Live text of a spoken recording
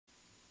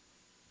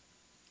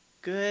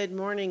Good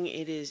morning.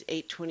 It is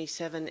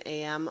 8:27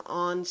 a.m.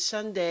 on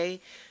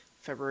Sunday,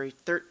 February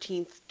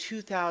 13th,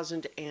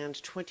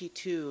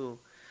 2022.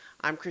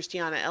 I'm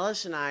Christiana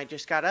Ellis and I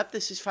just got up.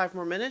 This is 5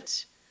 more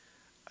minutes.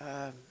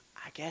 I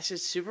guess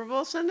it's Super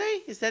Bowl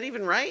Sunday? Is that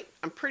even right?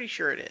 I'm pretty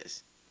sure it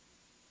is.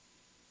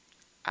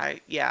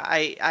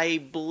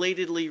 I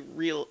belatedly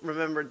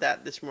remembered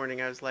that this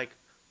morning. I was like,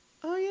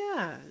 "Oh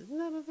yeah, isn't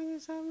that a thing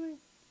that's happening?"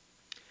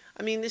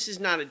 I mean, this is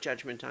not a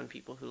judgment on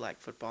people who like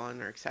football and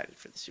are excited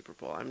for the Super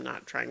Bowl. I'm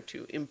not trying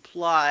to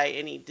imply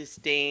any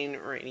disdain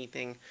or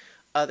anything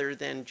other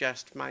than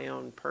just my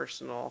own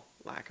personal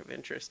lack of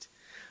interest.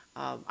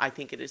 I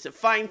think it is a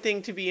fine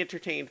thing to be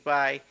entertained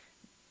by.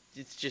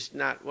 It's just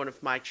not one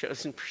of my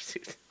chosen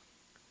pursuits.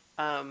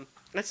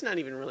 That's not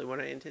even really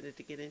what I intended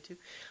to get into.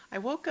 I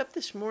woke up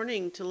this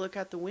morning to look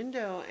out the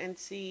window and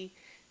see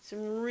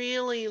some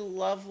really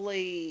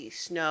lovely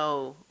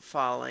snow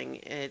falling.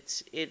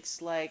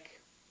 It's like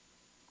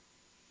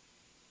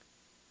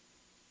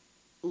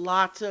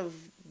lots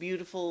of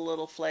beautiful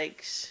little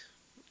flakes,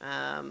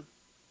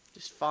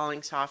 just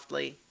falling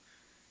softly.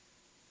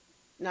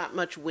 Not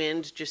much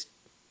wind, just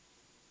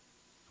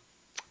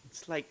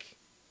it's like,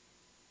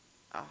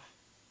 oh,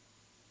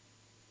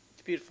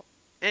 it's beautiful.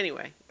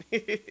 Anyway,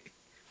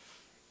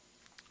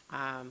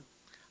 um,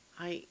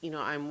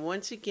 I'm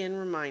once again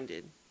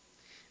reminded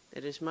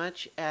that as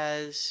much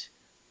as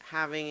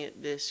having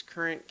this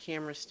current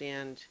camera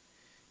stand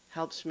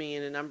helps me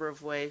in a number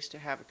of ways to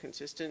have a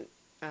consistent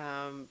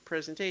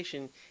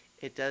presentation,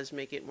 it does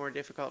make it more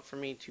difficult for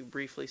me to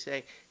briefly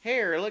say,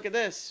 "Here, look at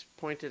this,"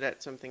 pointed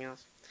at something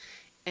else.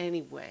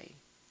 Anyway,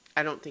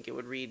 I don't think it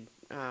would read,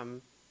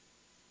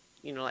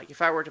 like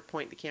if I were to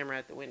point the camera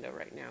at the window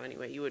right now,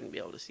 anyway, you wouldn't be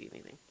able to see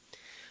anything.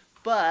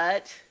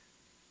 But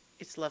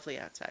it's lovely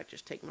outside,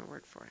 just take my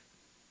word for it.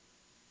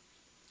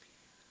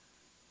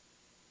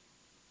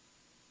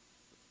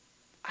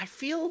 I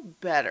feel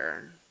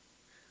better.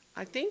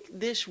 I think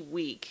this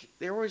week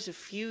there was a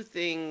few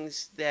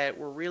things that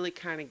were really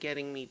kind of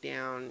getting me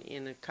down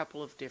in a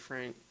couple of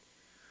different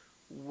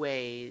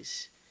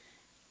ways,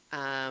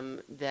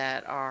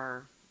 that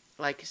are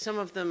like some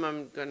of them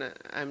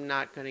I'm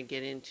not gonna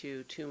get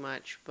into too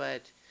much,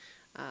 but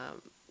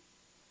some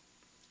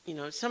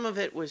of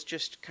it was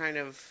just kind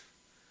of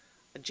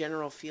a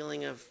general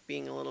feeling of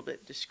being a little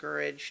bit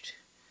discouraged,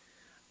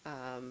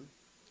 kind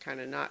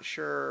of not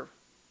sure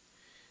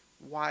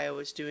why I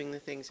was doing the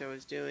things I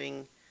was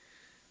doing,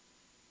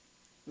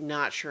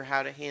 not sure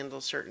how to handle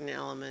certain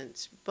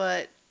elements,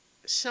 but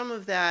some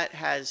of that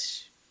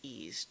has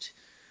eased.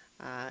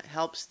 It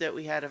helps that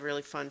we had a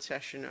really fun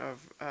session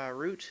of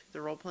Root,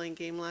 the role-playing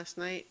game last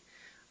night,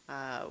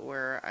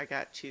 where I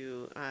got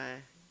to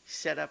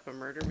set up a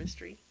murder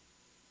mystery.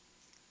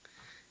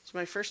 It's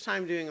my first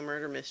time doing a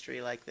murder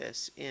mystery like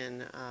this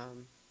in a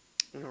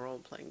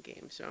role-playing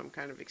game, so I'm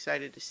kind of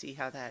excited to see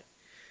how that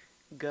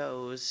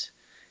goes,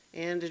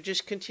 and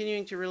just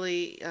continuing to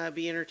really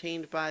be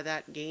entertained by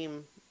that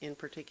game in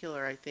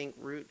particular. I think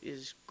Root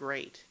is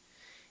great,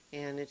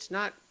 and it's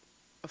not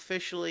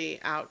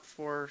officially out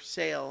for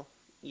sale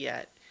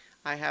yet.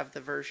 I have the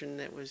version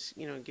that was,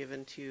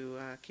 given to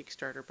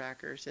Kickstarter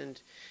backers,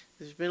 and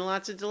there's been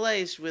lots of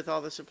delays with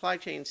all the supply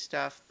chain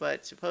stuff,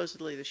 but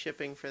supposedly the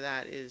shipping for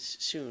that is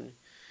soon.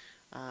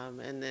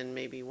 And then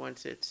maybe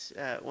once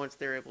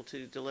they're able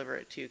to deliver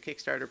it to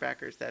Kickstarter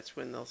backers, that's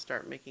when they'll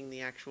start making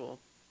the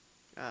actual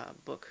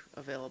book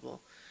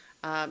available.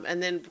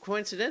 And then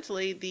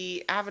coincidentally,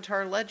 the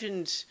Avatar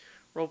Legends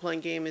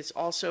role-playing game is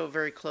also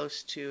very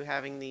close to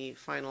having the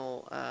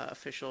final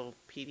official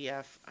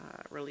PDF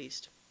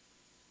released.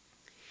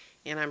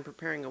 And I'm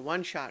preparing a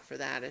one-shot for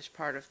that as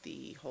part of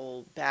the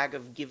whole Bag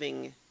of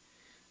Giving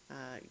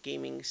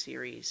gaming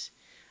series.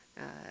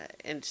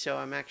 And so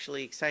I'm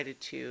actually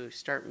excited to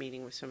start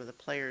meeting with some of the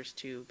players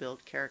to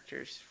build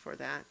characters for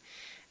that.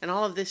 And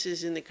all of this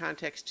is in the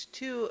context,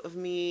 too, of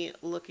me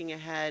looking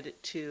ahead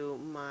to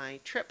my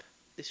trip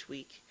this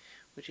week,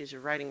 which is a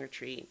writing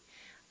retreat.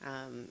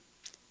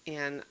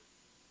 And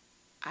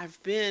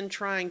I've been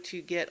trying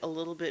to get a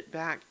little bit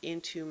back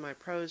into my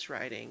prose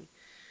writing.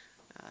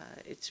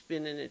 It's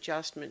been an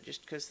adjustment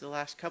just because the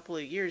last couple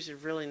of years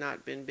have really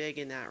not been big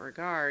in that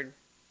regard,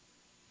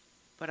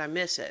 but I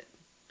miss it,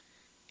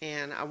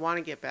 and I want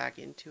to get back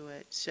into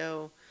it.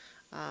 So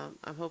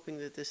I'm hoping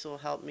that this will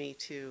help me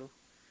to,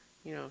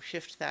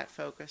 shift that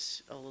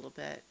focus a little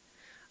bit,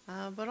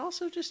 but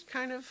also just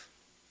kind of,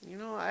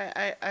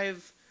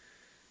 I've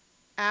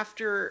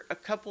after a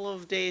couple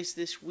of days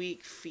this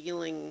week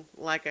feeling,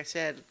 like I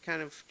said,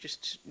 kind of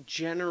just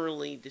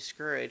generally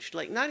discouraged,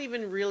 like not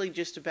even really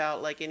just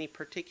about like any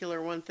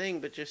particular one thing,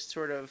 but just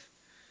sort of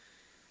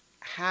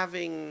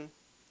having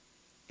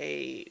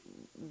a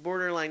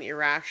borderline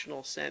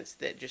irrational sense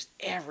that just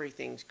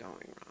everything's going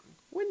wrong,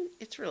 when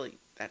it's really,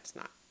 that's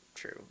not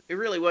true. It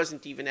really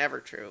wasn't even ever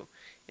true.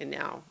 And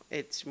now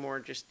it's more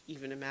just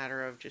even a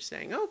matter of just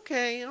saying,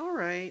 okay, all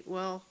right,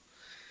 well,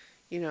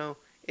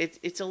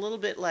 it's a little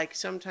bit like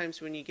sometimes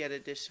when you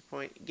get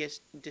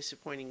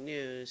disappointing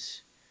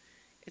news,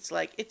 it's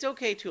like it's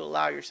okay to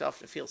allow yourself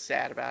to feel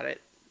sad about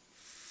it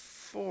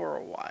for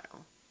a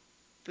while.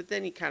 But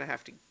then you kind of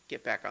have to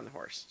get back on the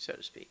horse, so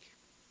to speak.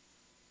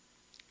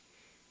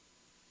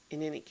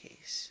 In any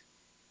case,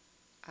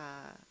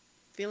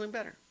 feeling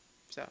better.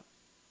 So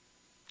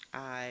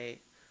I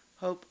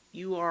hope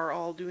you are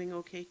all doing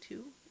okay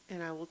too,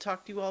 and I will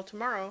talk to you all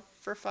tomorrow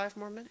for 5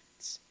 more minutes.